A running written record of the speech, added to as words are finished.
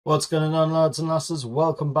What's going on, lads and lasses?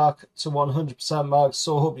 Welcome back to 100% Mag.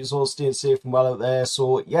 So hope you're all staying safe and well out there.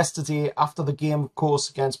 So yesterday, after the game, of course,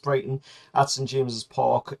 against Brighton at St James's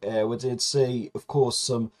Park, we did see, of course,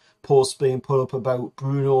 some posts being put up about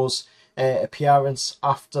Bruno's appearance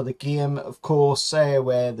after the game, of course,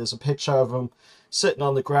 where there's a picture of him sitting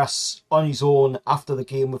on the grass on his own after the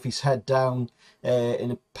game with his head down,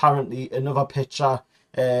 and apparently another picture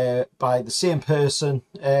by the same person,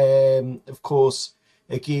 of course,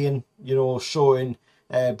 again, showing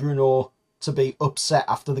Bruno to be upset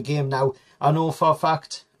after the game. Now, I know for a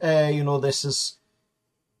fact, this has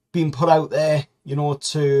been put out there,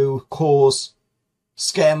 to cause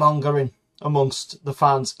scaremongering amongst the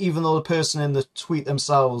fans, even though the person in the tweet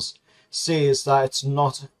themselves says that it's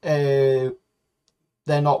not, they're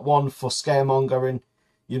not one for scaremongering.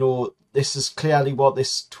 This is clearly what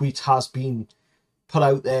this tweet has been put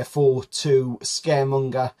out there for, to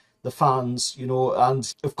scaremonger the fans,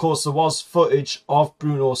 and of course there was footage of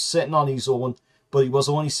Bruno sitting on his own, but he was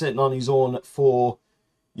only sitting on his own for,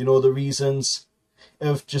 the reasons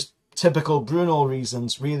of just typical Bruno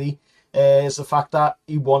reasons, really, is the fact that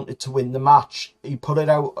he wanted to win the match. He put it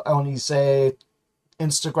out on his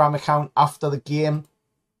Instagram account after the game,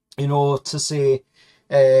 to say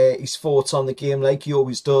his thoughts on the game like he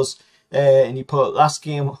always does, and he put, "Last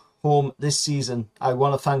game home this season, I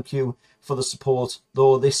want to thank you for the support,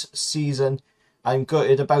 though this season I'm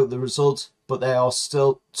gutted about the result, but there are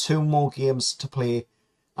still 2 more games to play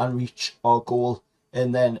and reach our goal."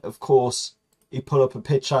 And then, of course, he put up a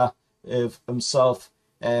picture of himself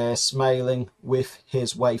smiling with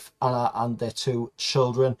his wife Anna and their 2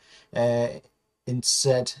 children, and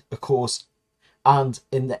said, of course, "And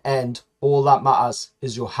in the end, all that matters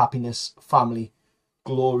is your happiness, family.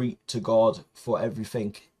 Glory to God for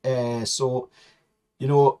everything." So,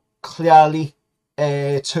 clearly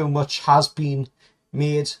too much has been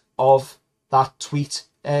made of that tweet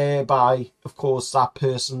by, of course, that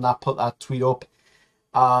person that put that tweet up,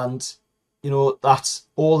 and that's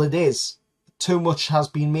all it is. Too much has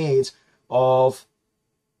been made of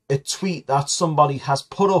a tweet that somebody has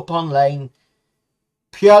put up online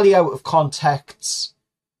purely out of context,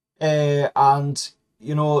 and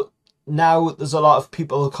now there's a lot of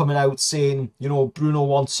people coming out saying, Bruno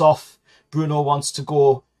wants off, Bruno wants to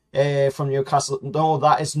go from Newcastle. No,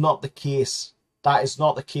 that is not the case. That is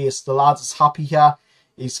not the case. The lad is happy here.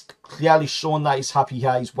 He's clearly shown that he's happy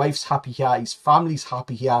here. His wife's happy here. His family's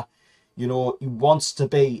happy here. He wants to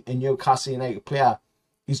be a Newcastle United player.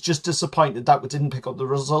 He's just disappointed that we didn't pick up the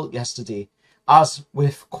result yesterday, as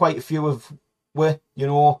with quite a few of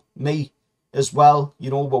me as well. We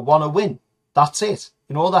want to win. That's it.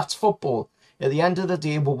 That's football. At the end of the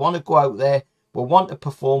day, we want to go out there. We want to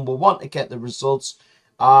perform. We want to get the results.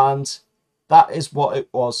 And that is what it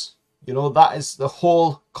was. That is the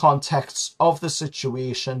whole context of the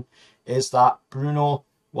situation, is that Bruno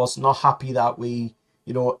was not happy that we,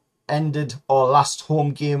 ended our last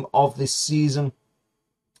home game of this season.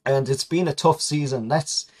 And it's been a tough season.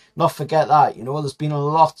 Let's not forget that. There's been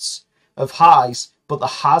lots of highs, but there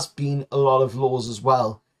has been a lot of lows as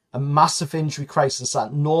well. A massive injury crisis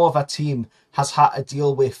that no other team has had to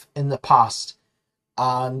deal with in the past.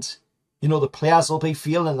 And the players will be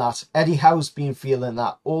feeling that. Eddie Howe's been feeling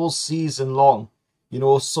that all season long.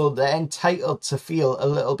 So they're entitled to feel a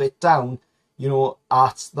little bit down,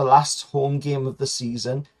 at the last home game of the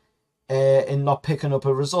season, in not picking up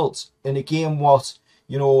a result. In a game what,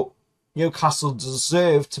 Newcastle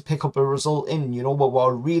deserved to pick up a result in. We're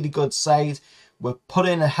a really good side. We've put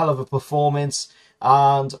in a hell of a performance.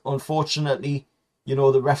 And unfortunately,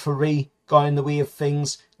 the referee got in the way of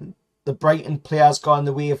things. The Brighton players got in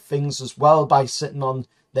the way of things as well by sitting on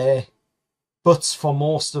their butts for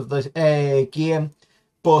most of the game.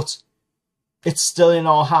 But it's still in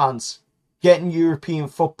our hands. Getting European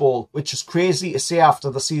football, which is crazy to say after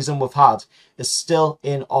the season we've had, is still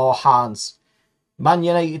in our hands. Man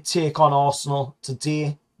United take on Arsenal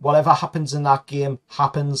today. Whatever happens in that game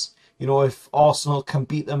happens. If Arsenal can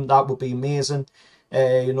beat them, that would be amazing.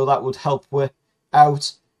 That would help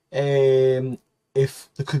out. If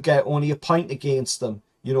they could get only a point against them,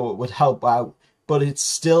 it would help out. But it's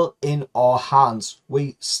still in our hands.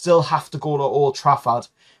 We still have to go to Old Trafford,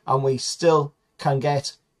 and we still can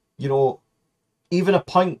get, even a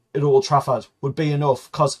point at Old Trafford would be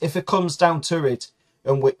enough. Because if it comes down to it,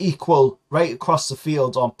 and we're equal right across the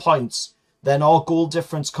field on points, then our goal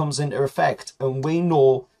difference comes into effect. And we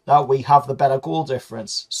know that we have the better goal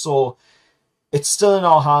difference. So it's still in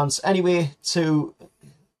our hands. Anyway, to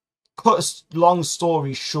cut a long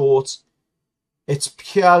story short, it's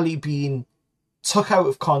purely been took out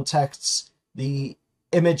of context. The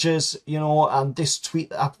images, you know, and this tweet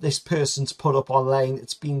that this person's put up online,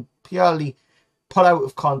 it's been purely put out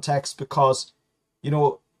of context because, you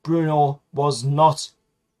know, Bruno was not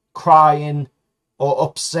crying or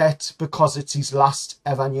upset because it's his last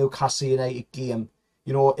ever Newcastle United game.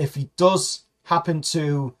 You know, if he does happen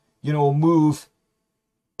to, you know, move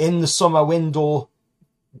in the summer window,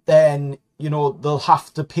 then, you know, they'll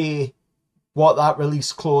have to pay what that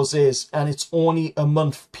release clause is, and it's only a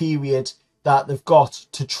month period that they've got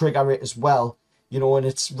to trigger it as well, you know, and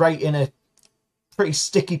it's right in a pretty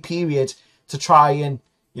sticky period to try and,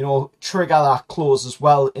 you know, trigger that clause as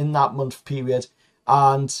well in that month period.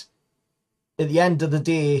 And at the end of the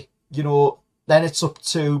day, you know, then it's up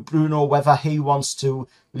to Bruno whether he wants to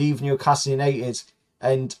leave Newcastle United,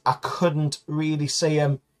 and I couldn't really see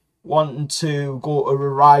him wanting to go to a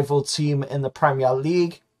rival team in the Premier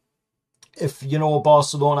League. If, you know,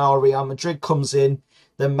 Barcelona or Real Madrid comes in,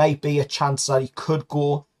 there might be a chance that he could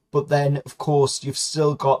go. But then, of course, you've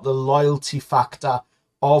still got the loyalty factor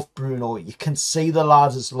of Bruno. You can see the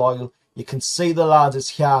lad is loyal. You can see the lad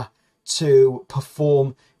is here to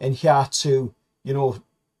perform and here to, you know,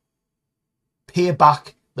 pay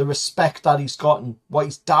back the respect that he's gotten, what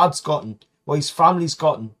his dad's gotten, what his family's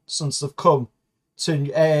gotten since they've come to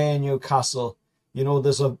Newcastle. You know,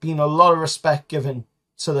 there's been a lot of respect given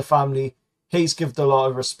to the family. He's given a lot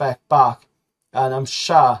of respect back. And I'm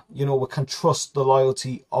sure, you know, we can trust the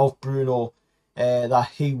loyalty of Bruno, that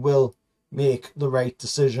he will make the right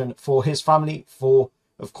decision for his family, for,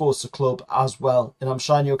 of course, the club as well. And I'm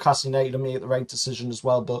sure Newcastle United will make the right decision as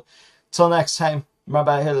well. But till next time,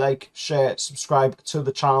 remember to hit like, share, subscribe to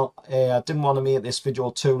the channel. I didn't want to make this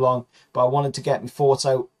video too long, but I wanted to get my thoughts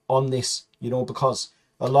out on this, you know, because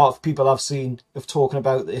a lot of people I've seen have talking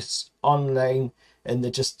about this online and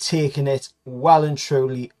they're just taking it well and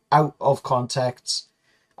truly out of context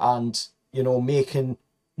and, you know, making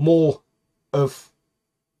more of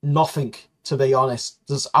nothing, to be honest.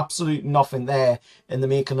 There's absolutely nothing there and they're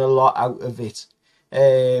making a lot out of it.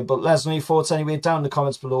 But let us know your thoughts anyway down in the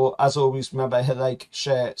comments below. As always, remember, hit like,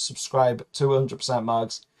 share, subscribe to 100%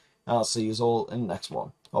 Mags, and I'll see you all in the next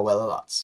one. Or whether that's